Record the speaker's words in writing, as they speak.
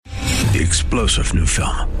The explosive new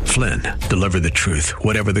film, Flynn, deliver the truth,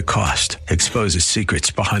 whatever the cost, exposes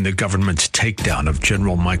secrets behind the government's takedown of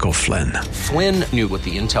General Michael Flynn. Flynn knew what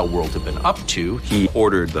the intel world had been up to. He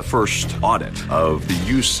ordered the first audit of the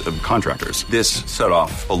use of contractors. This set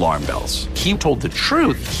off alarm bells. He told the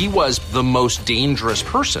truth. He was the most dangerous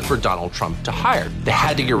person for Donald Trump to hire. They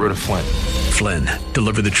had to get rid of Flynn. Flynn,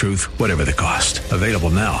 deliver the truth, whatever the cost. Available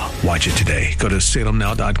now. Watch it today. Go to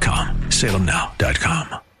salemnow.com.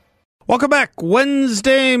 salemnow.com. Welcome back.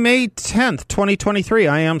 Wednesday, May 10th, 2023.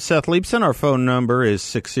 I am Seth Leibson. Our phone number is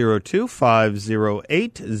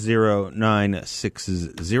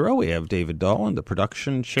 602-508-0960. We have David Dahl in the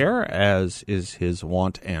production chair, as is his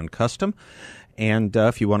wont and custom. And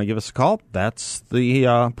if you want to give us a call, that's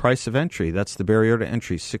the price of entry. That's the barrier to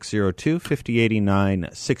entry,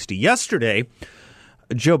 602-5080-960. Yesterday,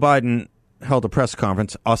 Joe Biden held a press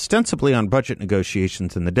conference ostensibly on budget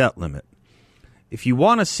negotiations and the debt limit. If you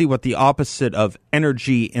want to see what the opposite of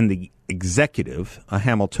energy in the executive, a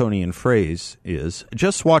Hamiltonian phrase, is,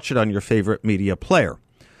 just watch it on your favorite media player.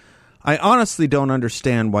 I honestly don't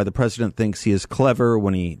understand why the president thinks he is clever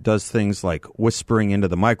when he does things like whispering into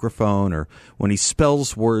the microphone or when he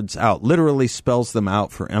spells words out, literally spells them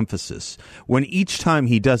out for emphasis, when each time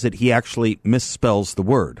he does it, he actually misspells the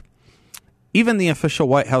word. Even the official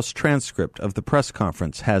White House transcript of the press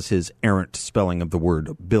conference has his errant spelling of the word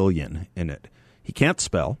billion in it. He can't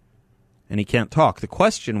spell, and he can't talk. The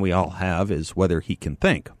question we all have is whether he can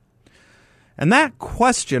think. And that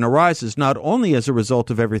question arises not only as a result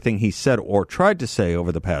of everything he said or tried to say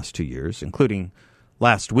over the past 2 years, including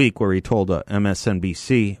last week where he told a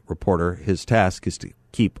MSNBC reporter his task is to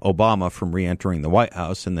keep Obama from re-entering the White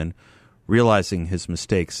House, and then realizing his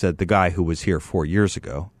mistake said the guy who was here 4 years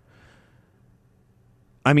ago.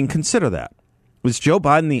 I mean, consider that. Was Joe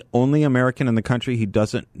Biden the only American in the country who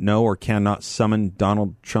doesn't know or cannot summon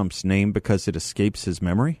Donald Trump's name because it escapes his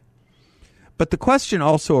memory? But the question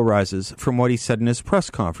also arises from what he said in his press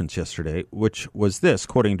conference yesterday, which was this,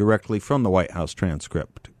 quoting directly from the White House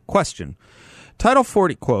transcript. Question. Title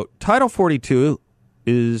 40, quote, Title 42,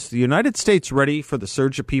 is the United States ready for the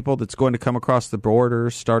surge of people that's going to come across the border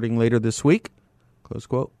starting later this week? Close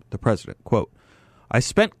quote. The president, quote, I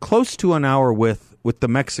spent close to an hour with the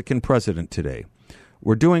Mexican president today.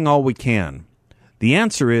 We're doing all we can. The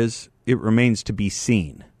answer is, it remains to be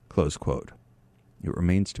seen, close quote. It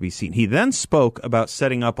remains to be seen. He then spoke about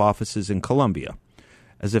setting up offices in Colombia,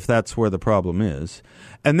 as if that's where the problem is,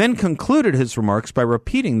 and then concluded his remarks by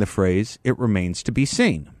repeating the phrase, it remains to be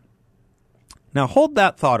seen. Now, hold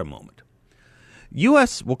that thought a moment.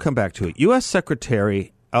 We'll come back to it. U.S.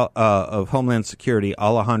 Secretary of Homeland Security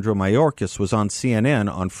Alejandro Mayorkas was on CNN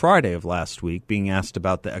on Friday of last week being asked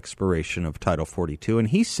about the expiration of Title 42, and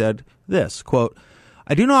he said this, quote,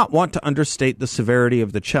 I do not want to understate the severity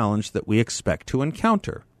of the challenge that we expect to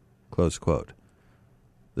encounter, close quote.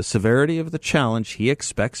 The severity of the challenge he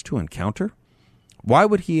expects to encounter? Why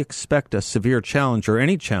would he expect a severe challenge or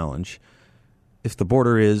any challenge if the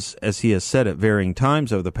border is, as he has said at varying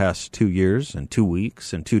times over the past 2 years and 2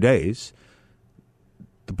 weeks and 2 days,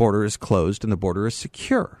 the border is closed and the border is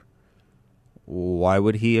secure? Why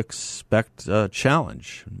would he expect a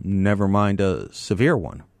challenge, never mind a severe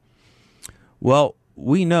one? Well,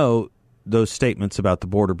 we know those statements about the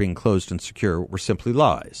border being closed and secure were simply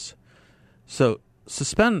lies. So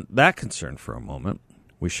suspend that concern for a moment.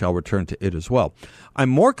 We shall return to it as well. I'm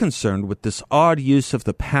more concerned with this odd use of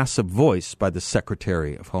the passive voice by the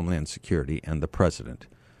Secretary of Homeland Security and the President.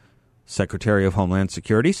 Secretary of Homeland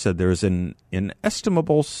Security said there is an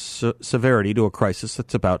inestimable severity to a crisis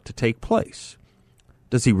that's about to take place.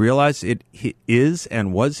 Does he realize it is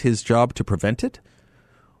and was his job to prevent it?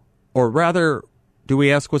 Or rather, do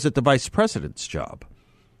we ask, was it the Vice President's job?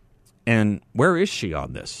 And where is she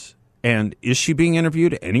on this? And is she being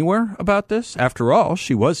interviewed anywhere about this? After all,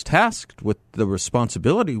 she was tasked with the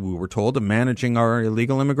responsibility, we were told, of managing our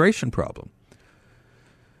illegal immigration problem.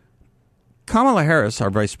 Kamala Harris, our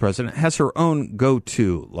vice president, has her own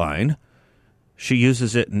go-to line. She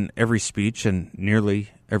uses it in every speech and nearly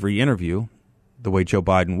every interview, the way Joe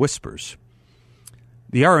Biden whispers.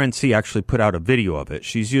 The RNC actually put out a video of it.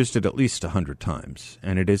 She's used it at least 100 times,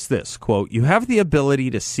 and it is this, quote, you have the ability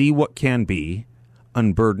to see what can be,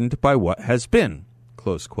 unburdened by what has been,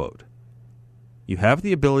 close quote. You have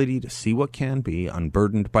the ability to see what can be,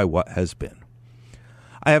 unburdened by what has been.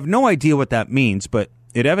 I have no idea what that means, but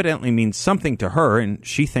it evidently means something to her, and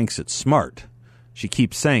she thinks it's smart. She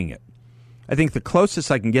keeps saying it. I think the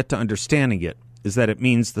closest I can get to understanding it is that it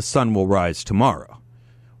means the sun will rise tomorrow,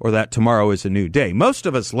 or that tomorrow is a new day. Most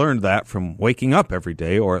of us learned that from waking up every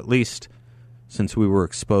day, or at least since we were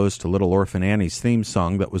exposed to Little Orphan Annie's theme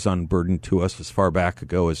song that was unburdened to us as far back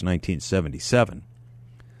ago as 1977.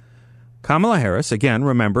 Kamala Harris, again,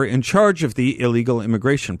 remember, in charge of the illegal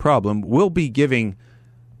immigration problem, will be giving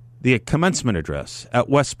the commencement address at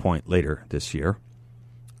West Point later this year.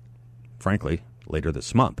 Frankly, later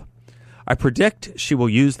this month. I predict she will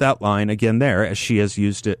use that line again there as she has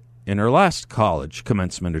used it in her last college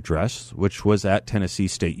commencement address, which was at Tennessee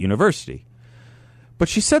State University. But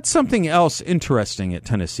she said something else interesting at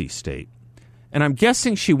Tennessee State, and I'm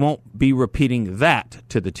guessing she won't be repeating that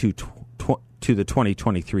to the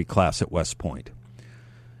 2023 class at West Point.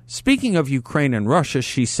 Speaking of Ukraine and Russia,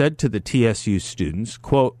 she said to the TSU students,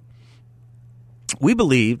 quote, "We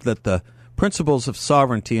believed that the principles of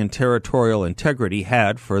sovereignty and territorial integrity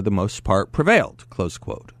had, for the most part, prevailed," close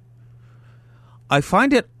quote. I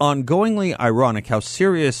find it ongoingly ironic how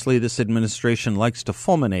seriously this administration likes to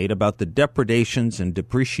fulminate about the depredations and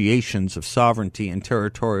depreciations of sovereignty and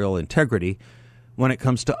territorial integrity when it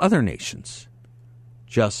comes to other nations,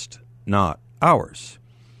 just not ours.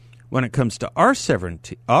 When it comes to our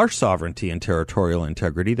sovereignty and territorial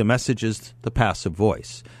integrity, the message is the passive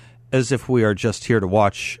voice, as if we are just here to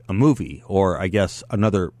watch a movie or, I guess,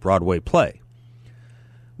 another Broadway play.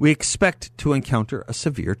 We expect to encounter a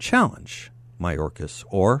severe challenge, Mayorkas,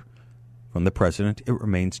 or, from the president, it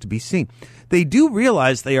remains to be seen. They do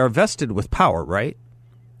realize they are vested with power, right?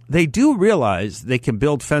 They do realize they can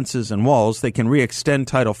build fences and walls, they can re-extend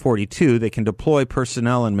Title 42, they can deploy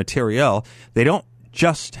personnel and materiel. They don't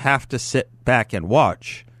just have to sit back and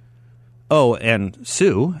watch. Oh, and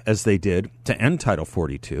sue, as they did, to end Title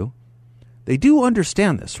 42. They do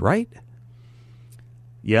understand this, right?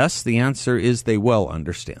 Yes, the answer is they well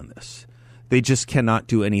understand this. They just cannot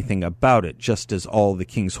do anything about it, just as all the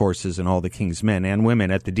king's horses and all the king's men and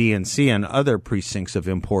women at the DNC and other precincts of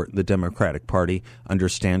import in the Democratic Party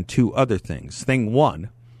understand two other things. Thing one,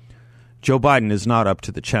 Joe Biden is not up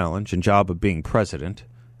to the challenge and job of being president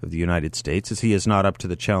of the United States, as he is not up to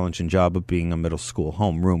the challenge and job of being a middle school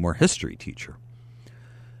homeroom or history teacher.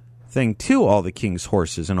 Thing two, all the king's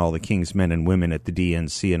horses and all the king's men and women at the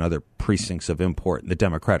DNC and other precincts of import in the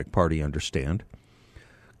Democratic Party understand.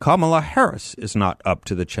 Kamala Harris is not up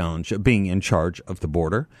to the challenge of being in charge of the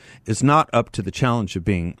border, is not up to the challenge of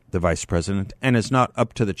being the vice president, and is not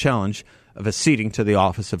up to the challenge of acceding to the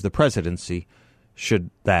office of the presidency, should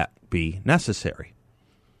that be necessary.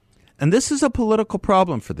 And this is a political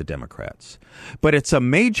problem for the Democrats, but it's a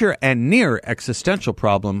major and near existential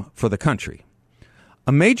problem for the country.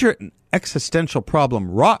 A major existential problem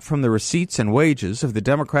wrought from the receipts and wages of the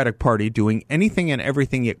Democratic Party doing anything and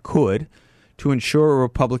everything it could to ensure a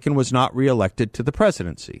Republican was not reelected to the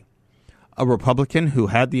presidency. A Republican who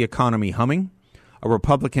had the economy humming, a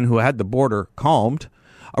Republican who had the border calmed,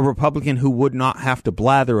 a Republican who would not have to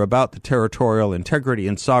blather about the territorial integrity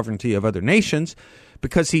and sovereignty of other nations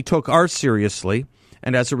because he took ours seriously,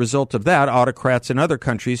 and as a result of that, autocrats in other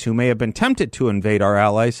countries who may have been tempted to invade our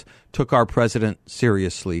allies took our president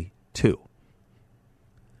seriously too.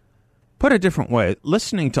 Put a different way,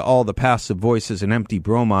 listening to all the passive voices and empty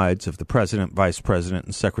bromides of the president, vice president,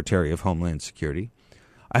 and secretary of Homeland Security,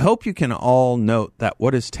 I hope you can all note that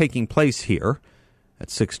what is taking place here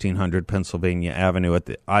at 1600 Pennsylvania Avenue at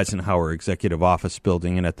the Eisenhower Executive Office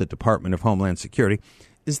Building and at the Department of Homeland Security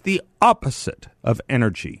is the opposite of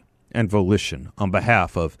energy and volition on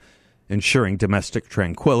behalf of ensuring domestic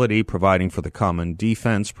tranquility, providing for the common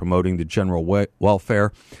defense, promoting the general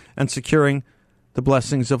welfare, and securing the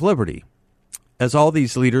blessings of liberty, as all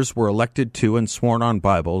these leaders were elected to and sworn on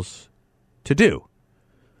Bibles to do.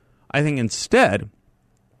 I think instead,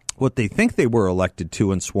 what they think they were elected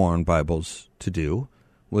to and sworn on Bibles to do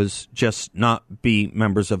was just not be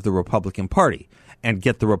members of the Republican Party and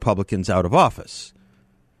get the Republicans out of office.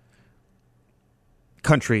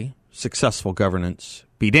 Country, successful governance,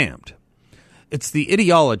 be damned. It's the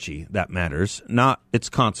ideology that matters, not its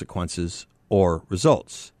consequences or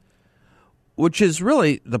results, which is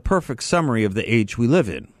really the perfect summary of the age we live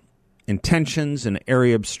in. Intentions and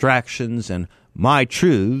airy abstractions and my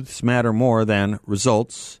truths matter more than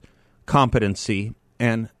results, competency,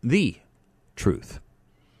 and the truth.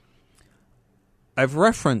 I've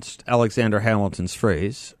referenced Alexander Hamilton's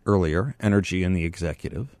phrase earlier, energy in the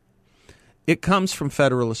executive. It comes from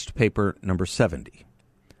Federalist Paper number 70.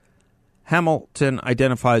 Hamilton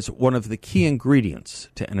identifies one of the key ingredients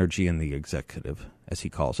to energy in the executive, as he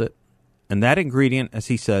calls it, and that ingredient, as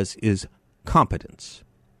he says, is competence.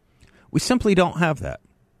 We simply don't have that.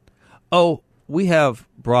 Oh, we have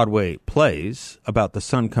Broadway plays about the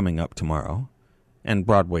sun coming up tomorrow, and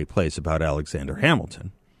Broadway plays about Alexander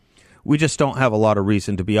Hamilton. We just don't have a lot of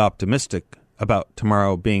reason to be optimistic about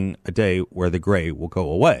tomorrow being a day where the gray will go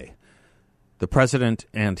away. The president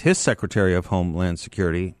and his Secretary of Homeland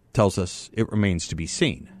Security tells us it remains to be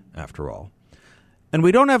seen, after all. And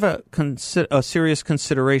we don't have a serious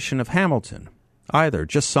consideration of Hamilton either,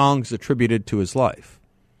 just songs attributed to his life.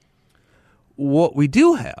 What we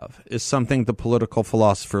do have is something the political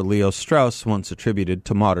philosopher Leo Strauss once attributed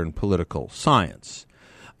to modern political science,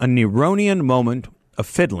 a Neronian moment of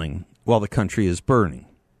fiddling while the country is burning.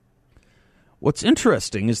 What's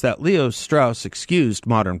interesting is that Leo Strauss excused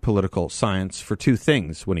modern political science for two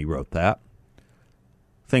things when he wrote that.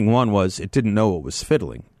 Thing one was it didn't know it was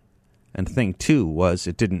fiddling, and thing two was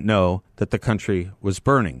it didn't know that the country was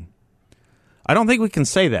burning. I don't think we can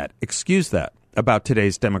say that, excuse that, about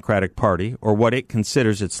today's Democratic Party or what it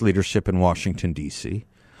considers its leadership in Washington, D.C.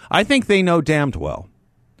 I think they know damned well.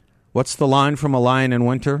 What's the line from A Lion in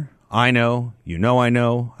Winter? I know, you know I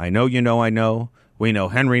know, I know you know I know, we know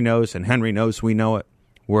Henry knows, and Henry knows we know it.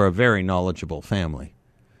 We're a very knowledgeable family.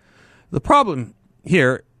 The problem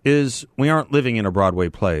here is we aren't living in a Broadway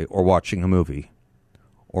play or watching a movie.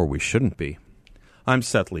 Or we shouldn't be. I'm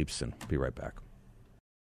Seth Leibson. Be right back.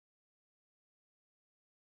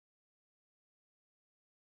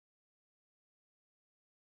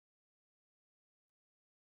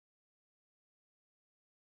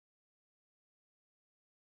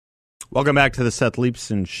 Welcome back to the Seth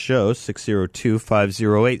Leibson Show,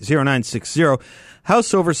 602-508-0960.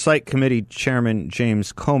 House Oversight Committee Chairman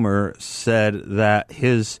James Comer said that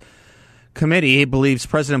his committee believes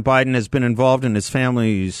President Biden has been involved in his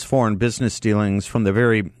family's foreign business dealings from the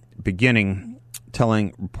very beginning,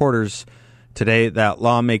 telling reporters today that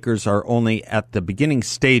lawmakers are only at the beginning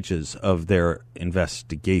stages of their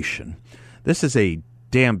investigation. This is a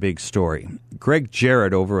damn big story. Greg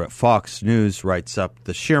Jarrett over at Fox News writes up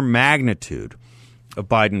the sheer magnitude of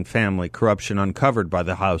Biden family corruption uncovered by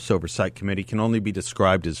the House Oversight Committee can only be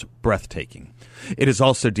described as breathtaking. It is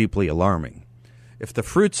also deeply alarming. If the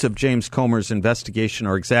fruits of James Comer's investigation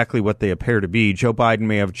are exactly what they appear to be, Joe Biden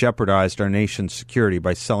may have jeopardized our nation's security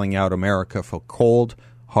by selling out America for cold,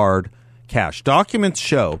 hard cash. Documents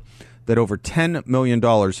show that over $10 million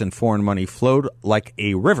in foreign money flowed like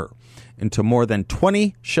a river into more than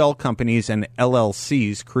 20 shell companies and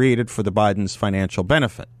LLCs created for the Biden's financial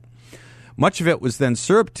benefit. Much of it was then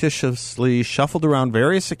surreptitiously shuffled around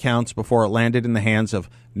various accounts before it landed in the hands of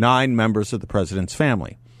 9 members of the president's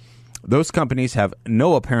family. Those companies have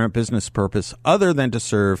no apparent business purpose other than to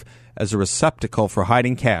serve as a receptacle for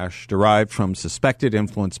hiding cash derived from suspected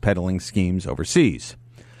influence peddling schemes overseas.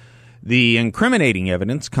 The incriminating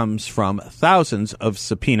evidence comes from thousands of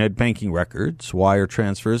subpoenaed banking records, wire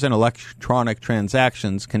transfers, and electronic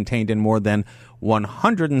transactions contained in more than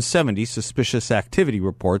 170 suspicious activity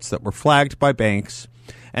reports that were flagged by banks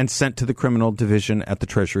and sent to the criminal division at the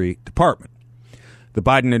Treasury Department. The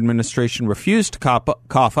Biden administration refused to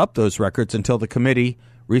cough up those records until the committee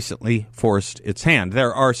recently forced its hand.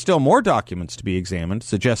 There are still more documents to be examined,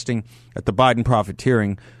 suggesting that the Biden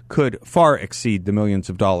profiteering could far exceed the millions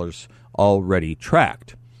of dollars already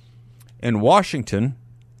tracked. In Washington,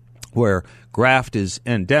 where graft is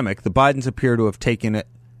endemic, the Bidens appear to have taken it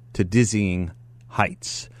to dizzying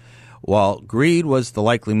heights. While greed was the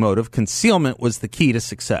likely motive, concealment was the key to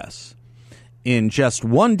success. In just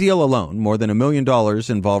one deal alone, more than $1 million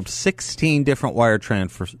involved 16 different wire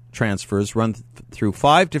transfers run through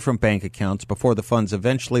 5 different bank accounts before the funds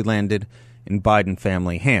eventually landed in Biden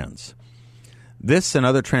family hands. This and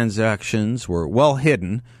other transactions were well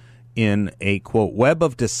hidden in a, quote, web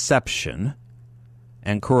of deception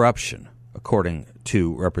and corruption, according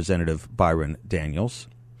to Representative Byron Daniels.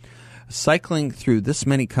 Cycling through this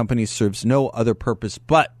many companies serves no other purpose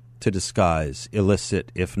but to disguise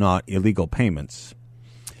illicit, if not illegal, payments.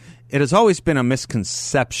 It has always been a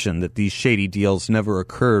misconception that these shady deals never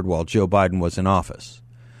occurred while Joe Biden was in office.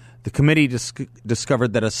 The committee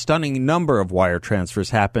discovered that a stunning number of wire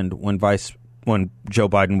transfers happened when Joe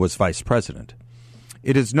Biden was vice president.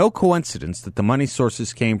 It is no coincidence that the money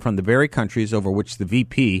sources came from the very countries over which the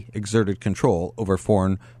VP exerted control over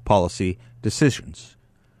foreign policy decisions.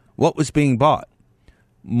 What was being bought?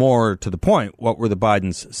 More to the point, what were the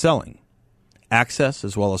Bidens selling? Access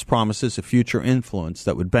as well as promises of future influence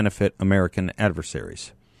that would benefit American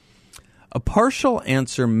adversaries. A partial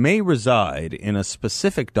answer may reside in a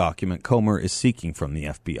specific document Comer is seeking from the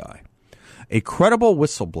FBI. A credible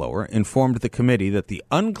whistleblower informed the committee that the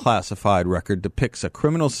unclassified record depicts a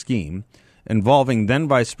criminal scheme involving then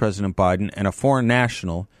Vice President Biden and a foreign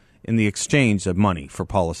national in the exchange of money for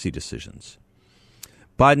policy decisions.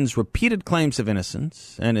 Biden's repeated claims of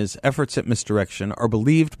innocence and his efforts at misdirection are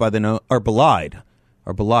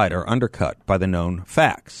undercut by the known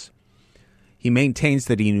facts. He maintains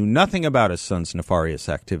that he knew nothing about his son's nefarious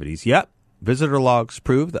activities. Yet, visitor logs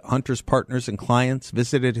prove that Hunter's partners and clients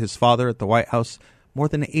visited his father at the White House more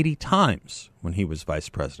than 80 times when he was vice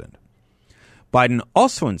president. Biden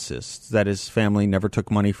also insists that his family never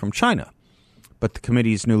took money from China, but the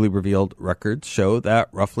committee's newly revealed records show that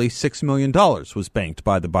roughly $6 million was banked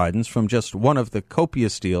by the Bidens from just one of the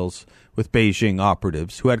copious deals with Beijing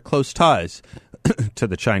operatives who had close ties to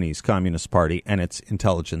the Chinese Communist Party and its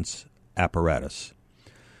intelligence apparatus.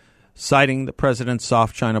 Citing the president's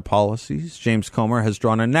soft China policies, James Comer has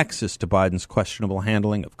drawn a nexus to Biden's questionable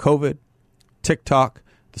handling of COVID, TikTok,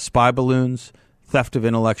 the spy balloons, theft of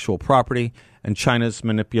intellectual property, and China's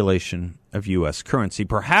manipulation of U.S. currency.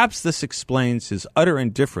 Perhaps this explains his utter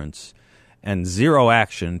indifference and zero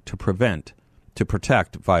action to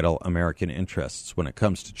protect vital American interests when it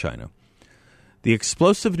comes to China. The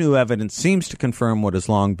explosive new evidence seems to confirm what has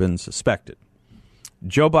long been suspected.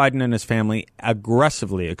 Joe Biden and his family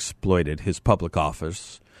aggressively exploited his public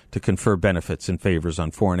office to confer benefits and favors on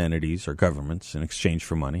foreign entities or governments in exchange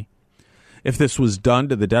for money. If this was done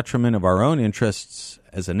to the detriment of our own interests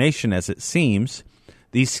as a nation, as it seems,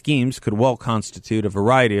 these schemes could well constitute a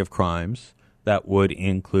variety of crimes that would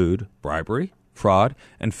include bribery, fraud,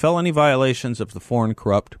 and felony violations of the Foreign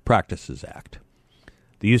Corrupt Practices Act.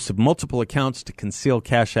 The use of multiple accounts to conceal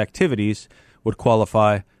cash activities would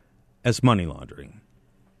qualify as money laundering.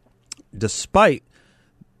 Despite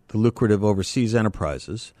the lucrative overseas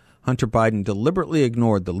enterprises, Hunter Biden deliberately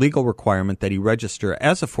ignored the legal requirement that he register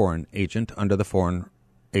as a foreign agent under the Foreign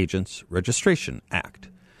Agents Registration Act.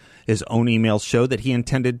 His own emails show that he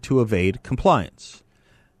intended to evade compliance.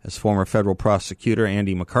 As former federal prosecutor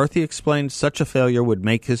Andy McCarthy explained, such a failure would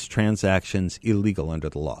make his transactions illegal under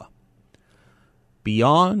the law.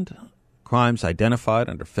 Beyond crimes identified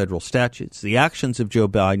under federal statutes, the actions of Joe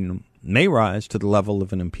Biden may rise to the level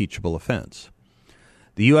of an impeachable offense.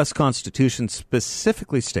 The U.S. Constitution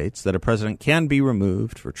specifically states that a president can be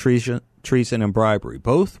removed for treason and bribery.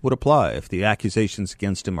 Both would apply if the accusations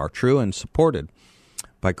against him are true and supported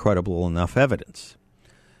by credible enough evidence.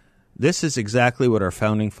 This is exactly what our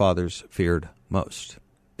founding fathers feared most.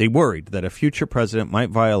 They worried that a future president might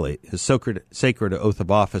violate his sacred oath of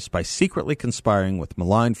office by secretly conspiring with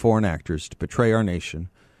malign foreign actors to betray our nation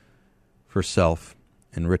for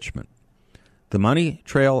self-enrichment. The money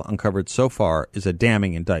trail uncovered so far is a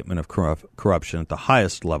damning indictment of corruption at the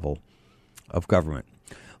highest level of government.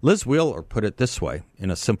 Liz Wheeler put it this way in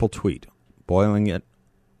a simple tweet, boiling it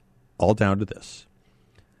all down to this.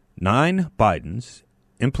 9 Bidens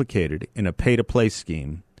implicated in a pay-to-play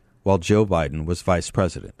scheme while Joe Biden was vice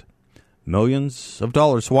president. Millions of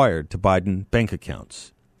dollars wired to Biden bank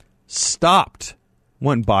accounts. Stopped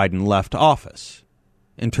when Biden left office,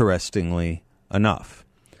 interestingly enough.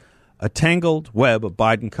 A tangled web of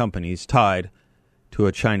Biden companies tied to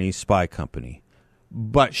a Chinese spy company.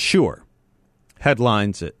 But sure,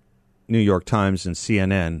 headlines at New York Times and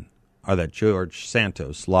CNN are that George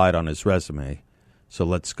Santos lied on his resume, so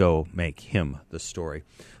let's go make him the story.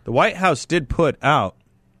 The White House did put out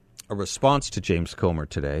a response to James Comer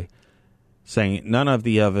today, saying none of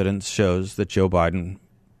the evidence shows that Joe Biden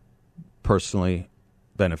personally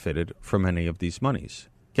benefited from any of these monies.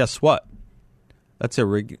 Guess what? That's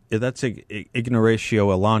ignoratio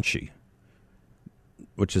elenchi,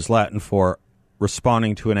 which is Latin for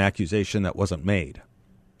responding to an accusation that wasn't made.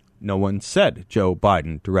 No one said Joe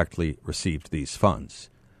Biden directly received these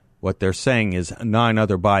funds. What they're saying is 9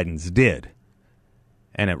 other Bidens did,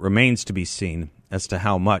 and it remains to be seen as to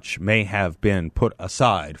how much may have been put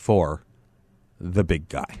aside for the big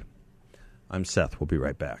guy. I'm Seth. We'll be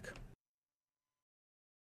right back.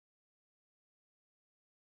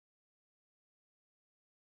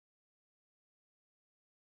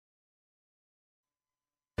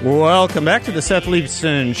 Welcome back to the Seth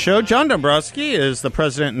Leibsohn Show. John Dombrowski is the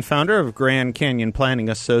president and founder of Grand Canyon Planning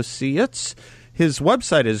Associates. His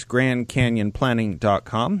website is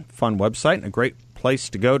grandcanyonplanning.com. Fun website and a great place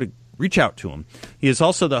to go to reach out to him. He is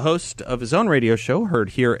also the host of his own radio show, heard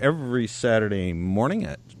here every Saturday morning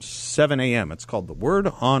at 7 a.m. It's called The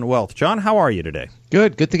Word on Wealth. John, how are you today?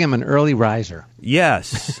 Good. Good thing I'm an early riser.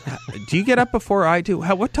 Yes. Do you get up before I do?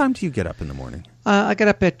 What time do you get up in the morning? I got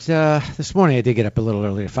up at, this morning I did get up a little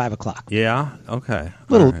earlier, 5 o'clock. Yeah? Okay.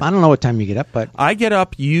 Right. I don't know what time you get up, but... I get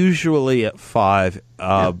up usually at 5,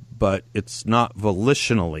 but it's not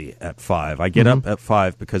volitionally at 5. I get up at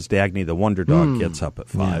 5 because Dagny the Wonder Dog gets up at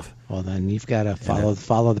 5. Yeah. Well, then you've got to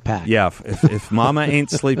follow the pack. Yeah, if Mama ain't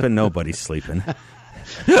sleeping, nobody's sleeping.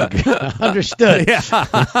 Understood. Yeah.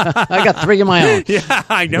 I got 3 of my own. Yeah,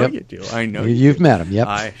 I know Yep. you do. I know You've do. met them. Yep.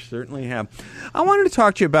 I certainly have. I wanted to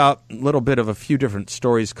talk to you about a little bit of a few different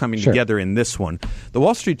stories coming Sure. together in this one. The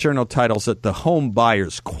Wall Street Journal titles it The Home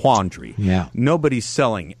Buyer's Quandary. Yeah. Nobody's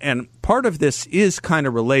selling. And part of this is kind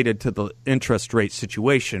of related to the interest rate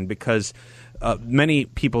situation because many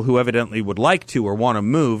people who evidently would like to or want to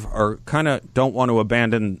move are kind of don't want to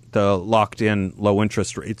abandon the locked-in low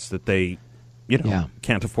interest rates that they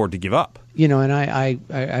can't afford to give up. And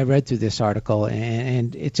I read through this article,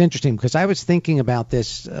 and it's interesting because I was thinking about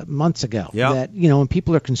this months ago. Yeah. That, when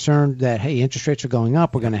people are concerned that, hey, interest rates are going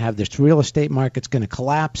up, we're going to have this real estate market's going to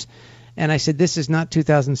collapse. And I said, this is not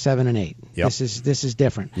 2007 and 8. Yep. This is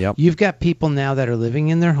different. Yep. You've got people now that are living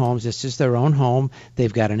in their homes. This is their own home.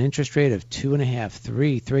 They've got an interest rate of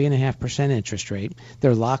 2.5%, 3.5% interest rate.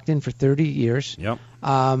 They're locked in for 30 years. Yep.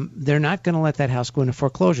 They're not going to let that house go into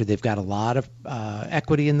foreclosure. They've got a lot of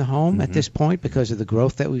equity in the home at this point because of the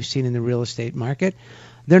growth that we've seen in the real estate market.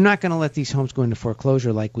 They're not going to let these homes go into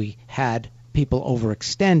foreclosure like we had people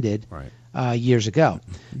overextended. Right. Years ago.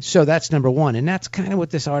 So that's number one. And that's kind of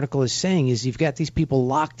what this article is saying is you've got these people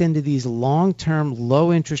locked into these long-term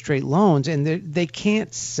low interest rate loans and they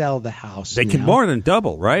can't sell the house. They can more than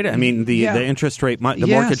double, right? I mean, the interest rate, the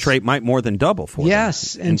mortgage rate might more than double for them.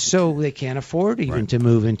 Yes, and so they can't afford even to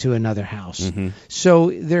move into another house.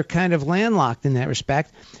 So they're kind of landlocked in that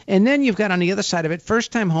respect. And then you've got on the other side of it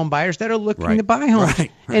first-time home buyers that are looking to buy homes.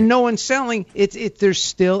 Right. And no one's selling. There's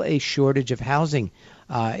still a shortage of housing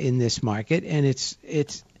in this market, and it's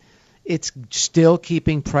still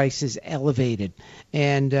keeping prices elevated,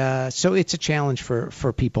 and so it's a challenge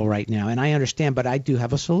for people right now. And I understand, but I do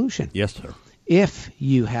have a solution. Yes, sir. If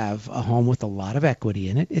you have a home with a lot of equity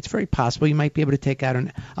in it, it's very possible you might be able to take out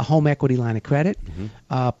a home equity line of credit,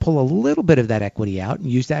 pull a little bit of that equity out, and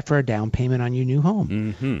use that for a down payment on your new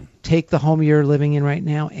home. Take the home you're living in right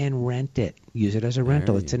now and rent it. Use it as a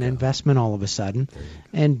rental. It's an investment all of a sudden,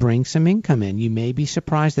 and bring some income in. You may be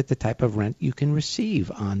surprised at the type of rent you can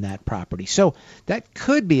receive on that property. So that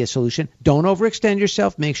could be a solution. Don't overextend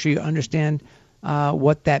yourself. Make sure you understand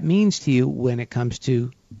what that means to you when it comes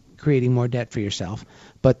to creating more debt for yourself,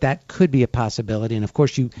 but that could be a possibility. And of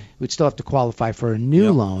course, you would still have to qualify for a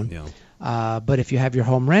new loan. But if you have your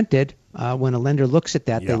home rented, when a lender looks at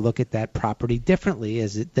that, they look at that property differently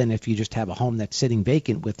than if you just have a home that's sitting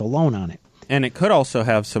vacant with a loan on it. And it could also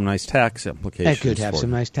have some nice tax implications. It could have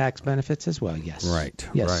some nice tax benefits as well, yes. Right.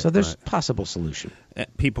 Yes, right, so there's possible solution.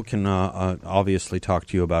 People can obviously talk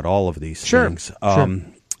to you about all of these Sure. things.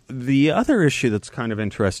 The other issue that's kind of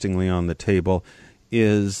interestingly on the table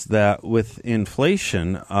is that with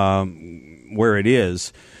inflation where it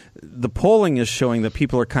is, the polling is showing that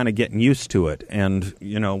people are kind of getting used to it and,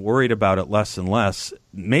 worried about it less and less.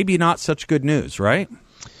 Maybe not such good news, right?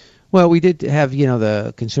 Well, we did have,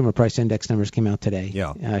 the consumer price index numbers came out today,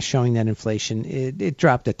 Yeah. showing that inflation, it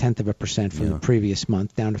dropped 0.1% from the previous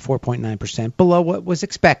month down to 4.9%, below what was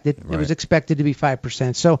expected. Right. It was expected to be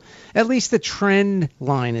 5%. So at least the trend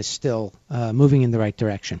line is still moving in the right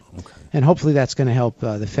direction. Okay. And hopefully that's going to help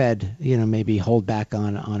the Fed, maybe hold back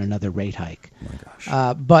on another rate hike. Oh my gosh.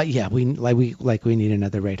 But yeah, we need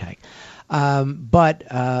another rate hike. But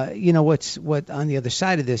what on the other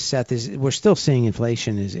side of this, Seth, is we're still seeing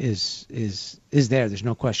inflation is there. There's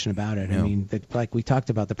no question about it. Yeah. I mean, like we talked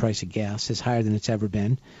about, the price of gas is higher than it's ever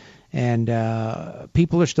been, and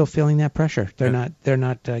people are still feeling that pressure. They're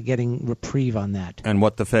not getting reprieve on that. And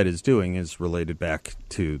what the Fed is doing is related back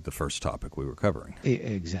to the first topic we were covering.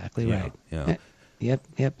 Exactly right. Yeah.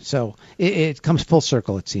 Yep. So it comes full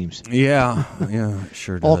circle, it seems. Yeah, it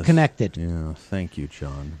sure does. All connected. Yeah, thank you,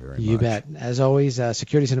 John, very much. You bet. As always,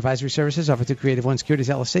 securities and advisory services offered through Creative One Securities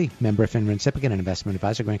LLC, member FINRA Recipient, an investment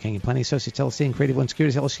advisor, Grand Canyon Planning Associates LLC, and Creative One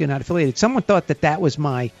Securities LLC are not affiliated. Someone thought that was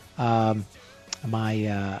my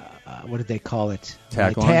what did they call it?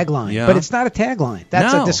 Tagline? My tagline. Yeah. But it's not a tagline.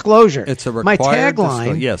 That's No. a disclosure. It's a my required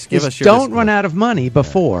tagline yes, give is us your don't disclosure. run out of money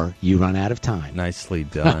before you run out of time. Nicely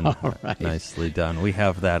done. All right. Nicely done. We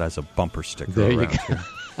have that as a bumper sticker There you around go.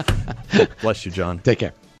 here. Bless you, John. Take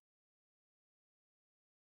care.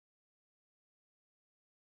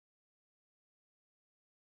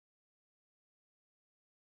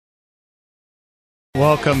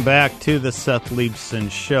 Welcome back to the Seth Leibson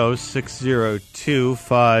Show,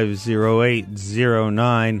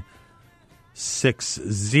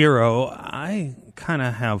 602-508-0960. I kind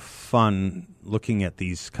of have fun looking at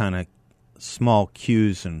these kind of small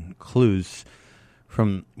cues and clues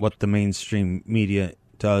from what the mainstream media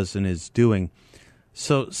does and is doing.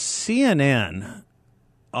 So CNN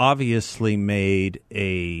obviously made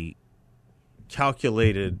a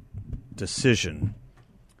calculated decision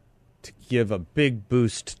give a big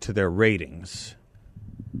boost to their ratings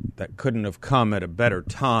that couldn't have come at a better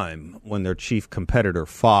time when their chief competitor,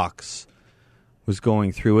 Fox, was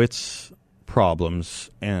going through its problems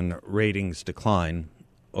and ratings decline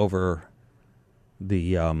over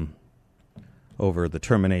the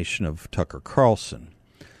termination of Tucker Carlson.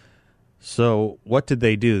 So what did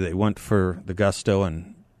they do? They went for the gusto,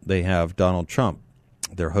 and they have Donald Trump.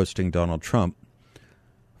 They're hosting Donald Trump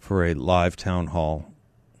for a live town hall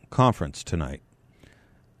conference tonight.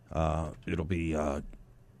 It'll be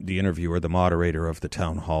the interviewer, the moderator of the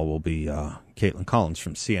town hall will be Caitlin Collins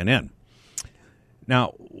from CNN.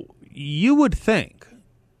 Now, you would think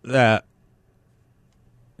that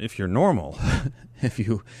if you're normal, if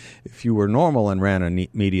you were normal and ran a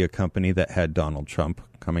media company that had Donald Trump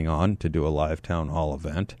coming on to do a live town hall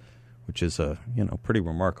event, which is a pretty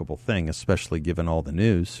remarkable thing, especially given all the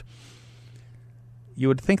news, you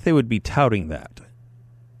would think they would be touting that.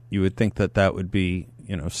 You would think that would be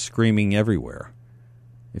screaming everywhere.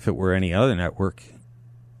 If it were any other network,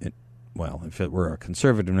 if it were a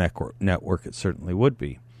conservative network, it certainly would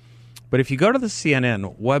be. But if you go to the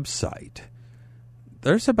CNN website,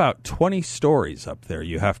 there's about 20 stories up there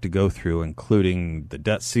you have to go through, including the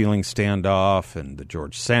debt ceiling standoff and the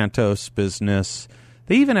George Santos business.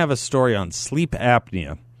 They even have a story on sleep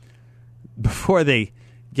apnea before they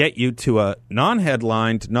get you to a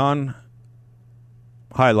non-headlined,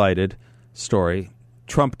 non-highlighted story.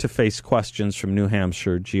 Trump to face questions from New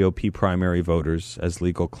Hampshire GOP primary voters as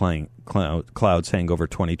legal clouds hang over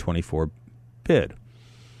 2024 bid.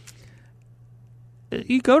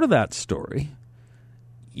 You go to that story,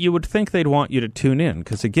 you would think they'd want you to tune in,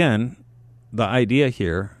 because, again, the idea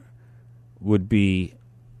here would be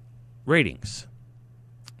ratings.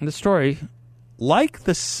 And the story, like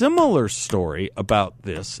the similar story about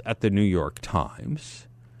this at the New York Times,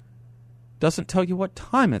 doesn't tell you what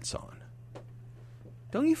time it's on.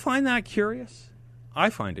 Don't you find that curious? I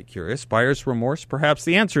find it curious. Buyer's remorse? Perhaps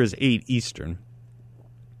the answer is 8 Eastern.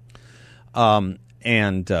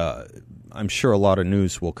 And I'm sure a lot of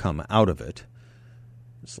news will come out of it.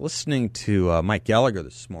 I was listening to Mike Gallagher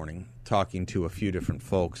this morning, talking to a few different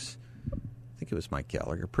folks. I think it was Mike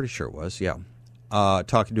Gallagher. Pretty sure it was, yeah.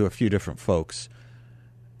 Talking to a few different folks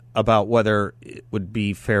about whether it would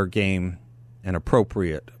be fair game and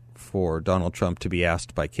appropriate for Donald Trump to be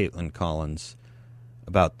asked by Caitlin Collins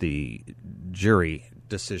about the jury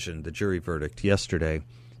decision, the jury verdict yesterday,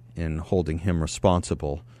 in holding him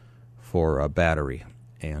responsible for battery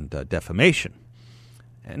and defamation.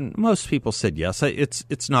 And most people said yes.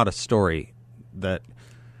 It's not a story that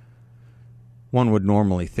one would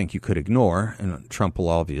normally think you could ignore, and Trump will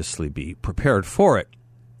obviously be prepared for it.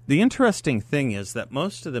 The interesting thing is that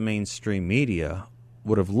most of the mainstream media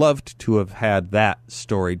would have loved to have had that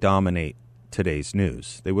story dominate today's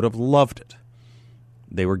news. They would have loved it.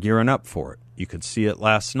 They were gearing up for it. You could see it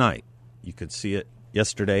last night. You could see it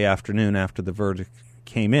yesterday afternoon after the verdict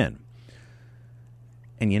came in.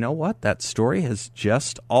 And you know what? That story has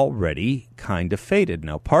just already kind of faded.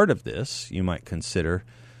 Now, part of this you might consider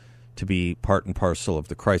to be part and parcel of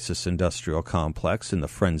the crisis industrial complex and the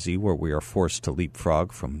frenzy where we are forced to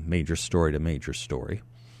leapfrog from major story to major story.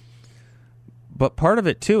 But part of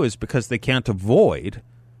it, too, is because they can't avoid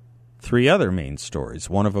 3 other main stories,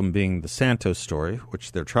 one of them being the Santos story,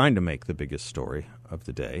 which they're trying to make the biggest story of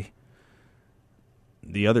the day.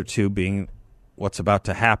 The other 2 being what's about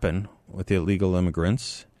to happen with the illegal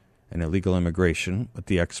immigrants and illegal immigration with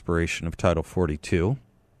the expiration of Title 42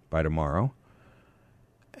 by tomorrow.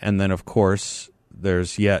 And then, of course,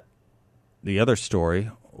 there's yet the other story,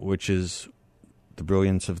 which is the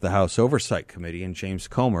brilliance of the House Oversight Committee and James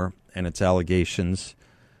Comer and its allegations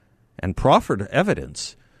and proffered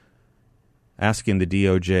evidence asking the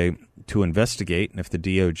DOJ to investigate, and if the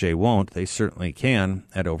DOJ won't, they certainly can,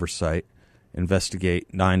 at Oversight,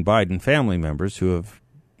 investigate 9 Biden family members who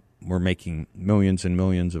were making millions and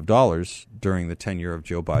millions of dollars during the tenure of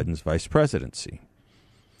Joe Biden's vice presidency.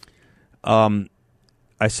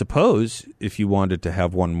 I suppose if you wanted to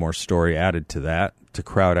have one more story added to that to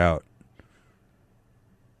crowd out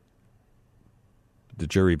the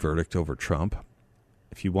jury verdict over Trump,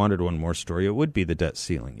 if you wanted one more story, it would be the debt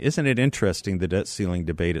ceiling. Isn't it interesting the debt ceiling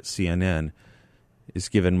debate at CNN is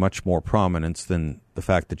given much more prominence than the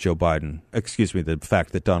fact that the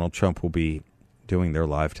fact that Donald Trump will be doing their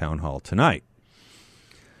live town hall tonight.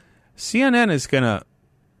 CNN is going to,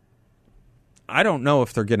 I don't know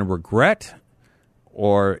if they're going to regret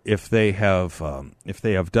or if they have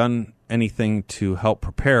done anything to help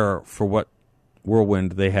prepare for what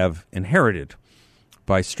whirlwind they have inherited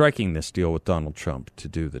by striking this deal with Donald Trump to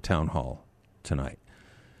do the town hall tonight.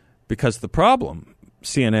 Because the problem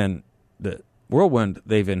CNN the whirlwind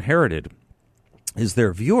they've inherited is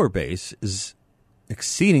their viewer base is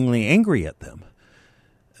exceedingly angry at them.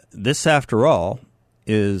 This, after all,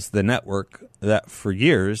 is the network that for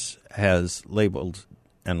years has labeled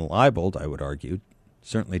and libeled, I would argue,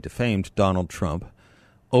 certainly defamed Donald Trump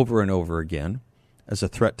over and over again as a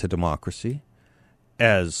threat to democracy,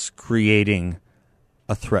 as creating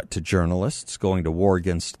a threat to journalists, going to war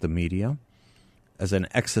against the media, as an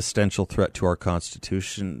existential threat to our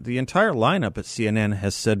Constitution. The entire lineup at CNN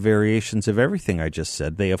has said variations of everything I just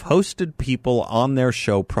said. They have hosted people on their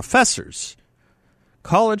show, professors,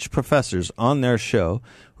 college professors on their show,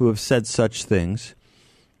 who have said such things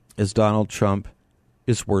as Donald Trump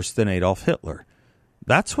is worse than Adolf Hitler.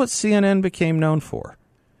 That's what CNN became known for.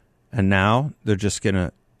 And now they're just going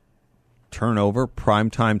to turn over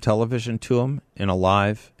primetime television to him in a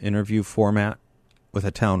live interview format with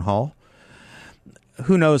a town hall.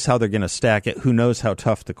 Who knows how they're going to stack it? Who knows how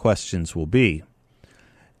tough the questions will be?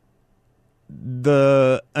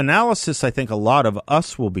 The analysis I think a lot of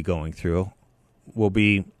us will be going through will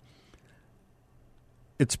be,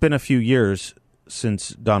 it's been a few years since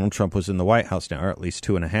Donald Trump was in the White House now, or at least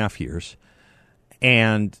 2.5 years.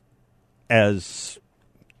 And as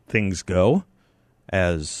things go,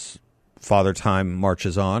 as Father Time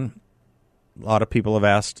marches on, a lot of people have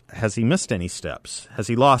asked, has he missed any steps? Has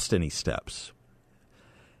he lost any steps?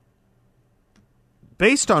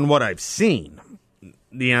 Based on what I've seen,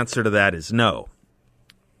 the answer to that is no.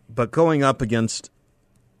 But going up against,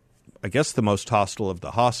 I guess, the most hostile of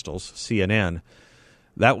the hostiles, CNN,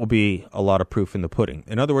 that will be a lot of proof in the pudding.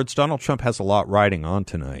 In other words, Donald Trump has a lot riding on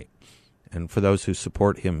tonight. And for those who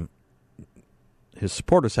support him, his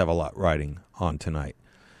supporters have a lot riding on tonight.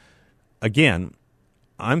 Again,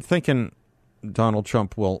 I'm thinking Donald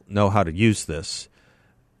Trump will know how to use this.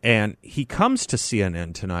 And he comes to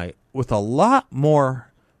CNN tonight with a lot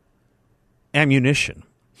more ammunition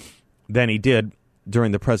than he did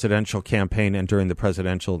during the presidential campaign and during the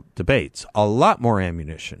presidential debates. A lot more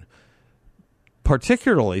ammunition.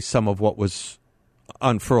 Particularly some of what was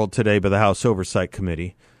unfurled today by the House Oversight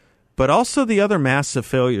Committee, but also the other massive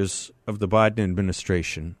failures of the Biden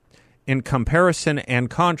administration in comparison and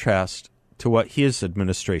contrast to what his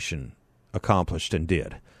administration accomplished and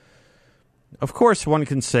did. Of course, one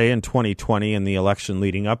can say in 2020 and the election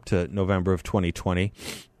leading up to November of 2020,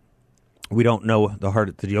 we don't know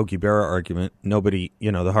the Yogi Berra argument. Nobody,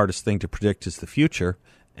 the hardest thing to predict is the future.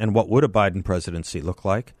 And what would a Biden presidency look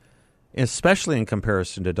like, especially in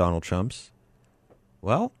comparison to Donald Trump's?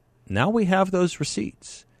 Well, now we have those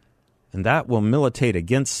receipts. And that will militate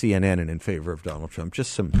against CNN and in favor of Donald Trump.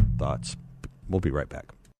 Just some thoughts. We'll be right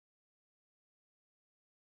back.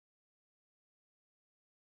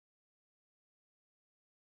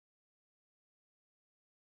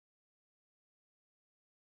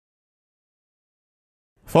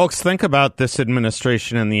 Folks, think about this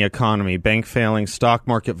administration and the economy. Bank failing, stock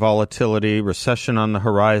market volatility, recession on the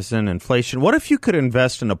horizon, inflation. What if you could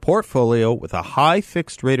invest in a portfolio with a high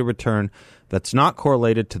fixed rate of return that's not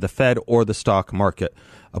correlated to the Fed or the stock market?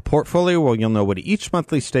 A portfolio where you'll know what each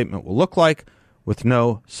monthly statement will look like with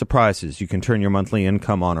no surprises. You can turn your monthly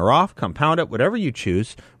income on or off, compound it, whatever you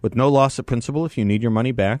choose, with no loss of principal if you need your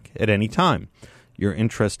money back at any time. Your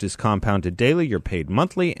interest is compounded daily, you're paid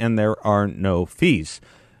monthly, and there are no fees.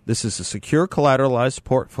 This is a secure collateralized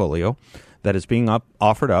portfolio that is being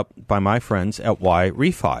offered up by my friends at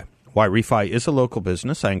YRefi. YRefi is a local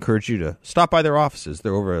business. I encourage you to stop by their offices.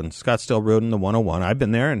 They're over on Scottsdale Road in the 101. I've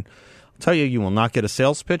been there, and I'll tell you, you will not get a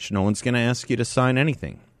sales pitch. No one's going to ask you to sign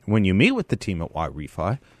anything. When you meet with the team at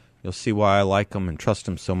YRefi, you'll see why I like them and trust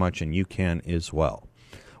them so much, and you can as well.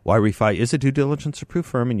 YRefi is a due diligence-approved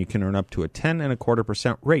firm, and you can earn up to a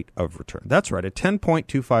 10.25% rate of return. That's right, a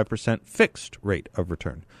 10.25% fixed rate of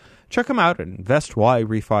return. Check them out at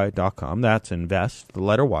investYRefi.com. That's invest, the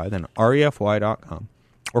letter Y, then REFY.com.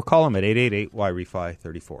 Or call them at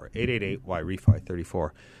 888-YRefi-34, 888-YRefi-34.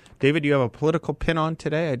 David, you have a political pin on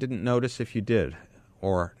today? I didn't notice if you did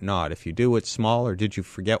or not. If you do, it's small, or did you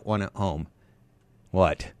forget one at home?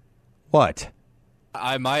 What?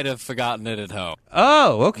 I might have forgotten it at home.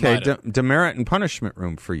 Oh, okay. Demerit and punishment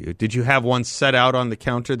room for you. Did you have one set out on the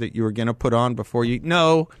counter that you were going to put on before you?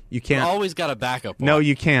 No, you can't. You always got a backup one. No,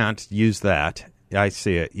 you can't use that. I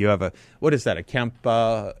see it. You have what is that, a Kemp?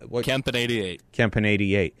 Kemp in 88. Kemp in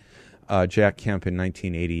 88. Jack Kemp in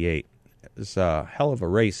 1988. It was a hell of a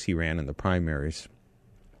race he ran in the primaries.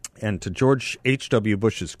 And to George H.W.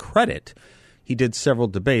 Bush's credit, he did several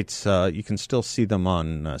debates. You can still see them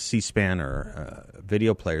on C-SPAN or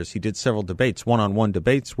video players. He did several debates, one-on-one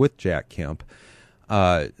debates with Jack Kemp.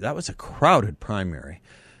 That was a crowded primary.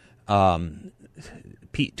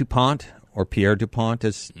 Pete DuPont, or Pierre DuPont,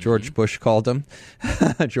 as George Bush called him.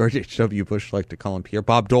 George H.W. Bush liked to call him Pierre.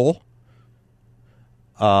 Bob Dole.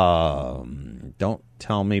 Don't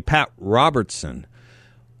tell me. Pat Robertson,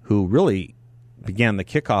 who really began the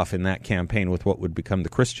kickoff in that campaign with what would become the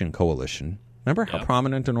Christian Coalition. Remember how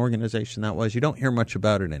prominent an organization that was? You don't hear much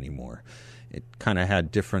about it anymore. It kind of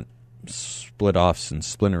had different split-offs and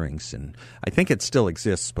splinterings, and I think it still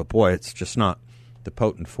exists, but boy, it's just not the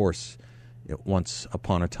potent force it once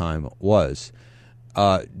upon a time was.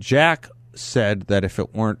 Jack said that if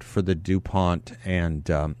it weren't for the DuPont and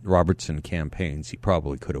Robertson campaigns, he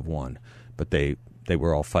probably could have won, but they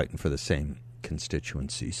were all fighting for the same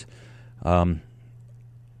constituencies.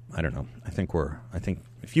 I don't know. I think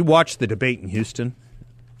if you watch the debate in Houston,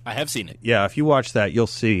 I have seen it. Yeah, if you watch that, you'll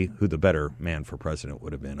see who the better man for president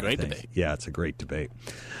would have been. Great debate. Yeah, it's a great debate.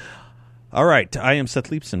 All right, I am Seth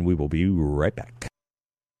Leibson. We will be right back.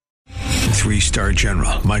 3-star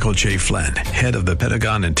General Michael J. Flynn, head of the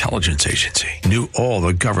Pentagon Intelligence Agency, knew all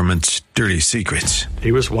the government's dirty secrets.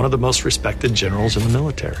 He was one of the most respected generals in the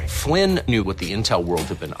military. Flynn knew what the intel world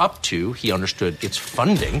had been up to. He understood its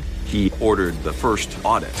funding. He ordered the first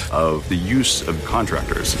audit of the use of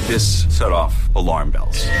contractors. This set off alarm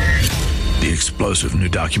bells. The explosive new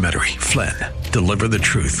documentary, Flynn, Deliver the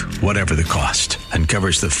Truth, Whatever the Cost,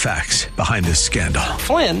 uncovers the facts behind this scandal.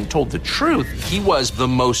 Flynn told the truth. He was the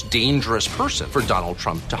most dangerous person for Donald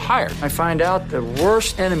Trump to hire. I find out the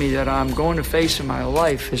worst enemy that I'm going to face in my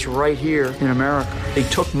life is right here in America. They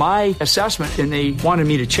took my assessment and they wanted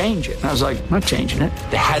me to change it. And I was like, I'm not changing it.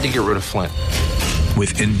 They had to get rid of Flynn.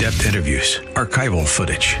 With in-depth interviews, archival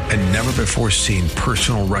footage, and never-before-seen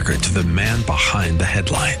personal records of the man behind the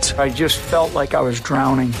headlines. I just felt like I was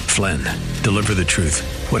drowning. Flynn, Deliver the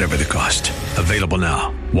Truth, Whatever the Cost. Available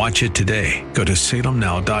now. Watch it today. Go to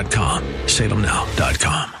salemnow.com.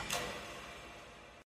 salemnow.com.